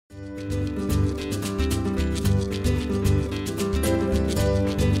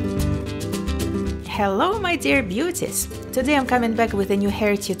Hello my dear beauties! Today I'm coming back with a new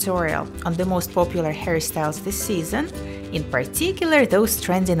hair tutorial on the most popular hairstyles this season, in particular those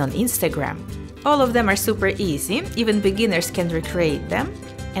trending on Instagram. All of them are super easy, even beginners can recreate them,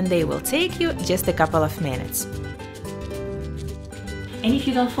 and they will take you just a couple of minutes. And if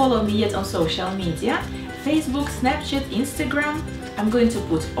you don't follow me yet on social media, Facebook, Snapchat, Instagram, I'm going to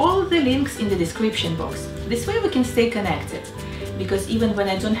put all the links in the description box. This way we can stay connected. Because even when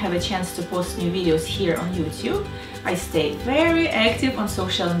I don't have a chance to post new videos here on YouTube, I stay very active on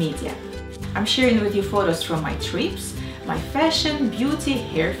social media. I'm sharing with you photos from my trips, my fashion, beauty,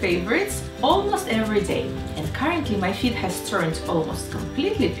 hair favorites almost every day. And currently my feed has turned almost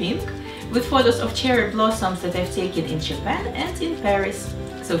completely pink with photos of cherry blossoms that I've taken in Japan and in Paris.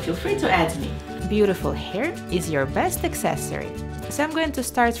 So feel free to add me. Beautiful hair is your best accessory. So I'm going to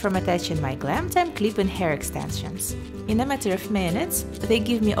start from attaching my Glam Time clip-in hair extensions. In a matter of minutes, they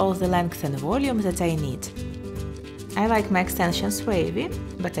give me all the length and volume that I need. I like my extensions wavy,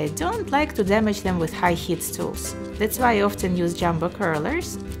 but I don't like to damage them with high heat tools. That's why I often use jumbo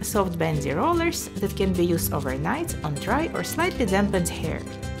curlers, soft bendy rollers that can be used overnight on dry or slightly dampened hair.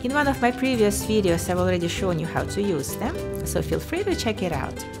 In one of my previous videos I've already shown you how to use them, so feel free to check it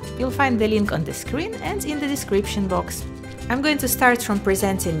out. You'll find the link on the screen and in the description box. I'm going to start from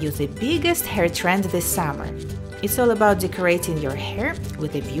presenting you the biggest hair trend this summer. It's all about decorating your hair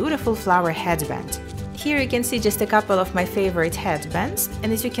with a beautiful flower headband. Here you can see just a couple of my favorite headbands,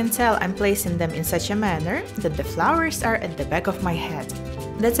 and as you can tell I'm placing them in such a manner that the flowers are at the back of my head.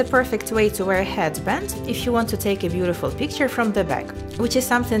 That's a perfect way to wear a headband if you want to take a beautiful picture from the back, which is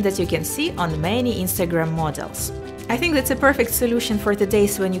something that you can see on many Instagram models. I think that's a perfect solution for the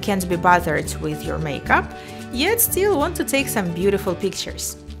days when you can't be bothered with your makeup, yet still want to take some beautiful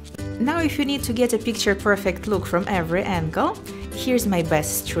pictures. Now if you need to get a picture-perfect look from every angle, here's my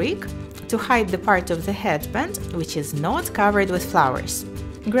best trick to hide the part of the headband which is not covered with flowers.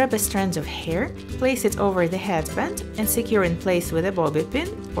 Grab a strand of hair, place it over the headband and secure in place with a bobby pin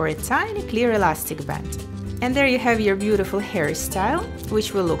or a tiny clear elastic band. And there you have your beautiful hairstyle,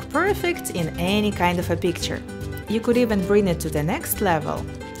 which will look perfect in any kind of a picture. You could even bring it to the next level,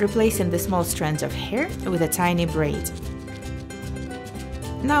 replacing the small strands of hair with a tiny braid.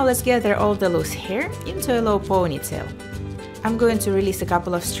 Now let's gather all the loose hair into a low ponytail. I'm going to release a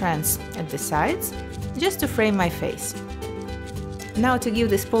couple of strands at the sides, just to frame my face. Now to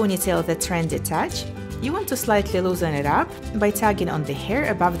give this ponytail the trendy touch, you want to slightly loosen it up by tugging on the hair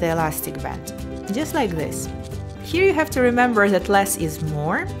above the elastic band, just like this. Here you have to remember that less is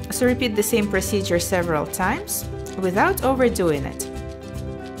more, so repeat the same procedure several times without overdoing it.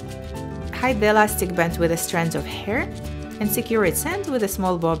 Hide the elastic band with a strand of hair and secure its end with a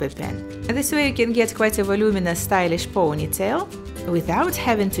small bobby pin. This way you can get quite a voluminous, stylish ponytail without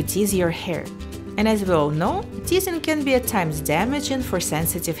having to tease your hair. And as we all know, teasing can be at times damaging for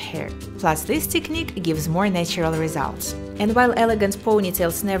sensitive hair. Plus, this technique gives more natural results. And while elegant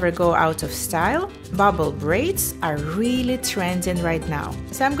ponytails never go out of style, bubble braids are really trending right now.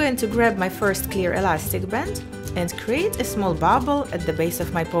 So I'm going to grab my first clear elastic band and create a small bubble at the base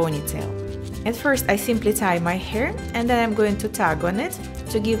of my ponytail. At first I simply tie my hair and then I'm going to tug on it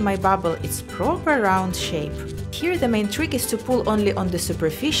to give my bubble its proper round shape. Here the main trick is to pull only on the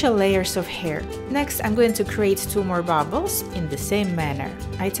superficial layers of hair. Next I'm going to create two more bubbles in the same manner.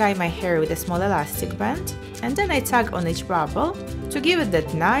 I tie my hair with a small elastic band and then I tug on each bubble to give it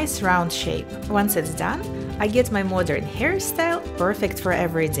that nice round shape. Once it's done, I get my modern hairstyle perfect for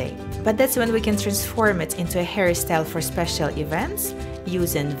every day. But that's when we can transform it into a hairstyle for special events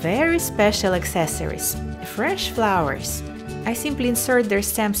using very special accessories, fresh flowers. I simply insert their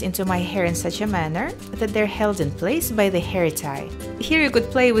stems into my hair in such a manner that they're held in place by the hair tie. Here you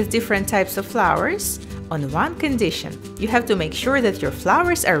could play with different types of flowers on one condition. You have to make sure that your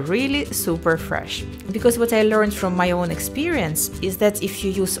flowers are really super fresh. Because what I learned from my own experience is that if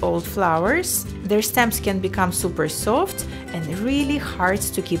you use old flowers, their stems can become super soft and really hard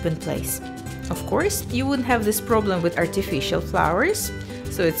to keep in place. Of course, you wouldn't have this problem with artificial flowers,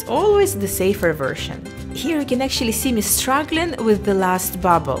 so it's always the safer version. Here you can actually see me struggling with the last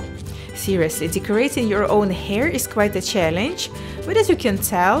bubble. Seriously, decorating your own hair is quite a challenge, but as you can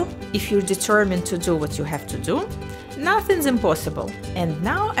tell, if you're determined to do what you have to do, nothing's impossible. And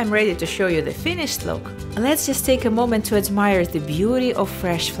now I'm ready to show you the finished look. Let's just take a moment to admire the beauty of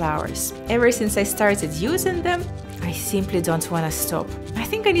fresh flowers. Ever since I started using them, I simply don't want to stop. I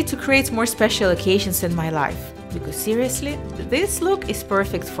think I need to create more special occasions in my life. because seriously, this look is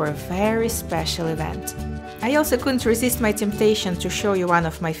perfect for a very special event. I also couldn't resist my temptation to show you one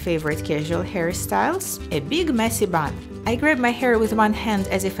of my favorite casual hairstyles, a big messy bun. I grab my hair with one hand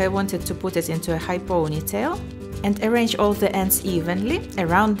as if I wanted to put it into a high ponytail and arrange all the ends evenly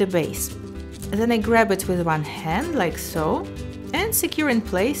around the base. Then I grab it with one hand like so and secure in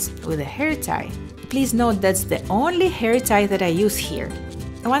place with a hair tie. Please note that's the only hair tie that I use here.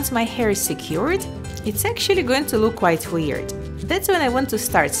 Once my hair is secured, it's actually going to look quite weird. That's when I want to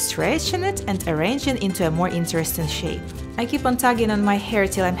start stretching it and arranging into a more interesting shape. I keep on tugging on my hair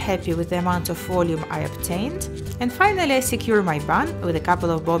till I'm happy with the amount of volume I obtained, and finally I secure my bun with a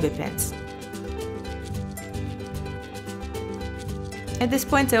couple of bobby pins. At this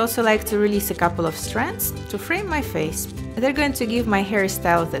point I also like to release a couple of strands to frame my face. They're going to give my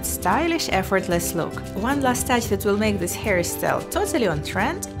hairstyle that stylish, effortless look. One last touch that will make this hairstyle totally on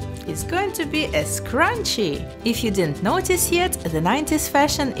trend is going to be a scrunchy. If you didn't notice yet, the 90s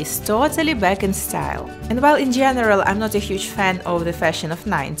fashion is totally back in style. And while in general I'm not a huge fan of the fashion of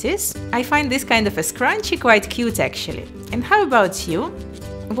 90s, I find this kind of a scrunchy quite cute actually. And how about you?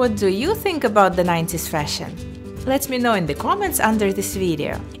 What do you think about the 90s fashion? Let me know in the comments under this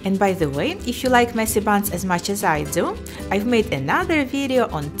video. And by the way, if you like messy buns as much as I do, I've made another video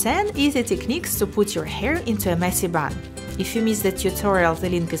on 10 easy techniques to put your hair into a messy bun. If you missed the tutorial, the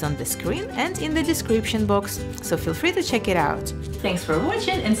link is on the screen and in the description box, so feel free to check it out. Thanks for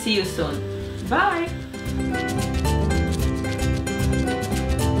watching and see you soon. Bye!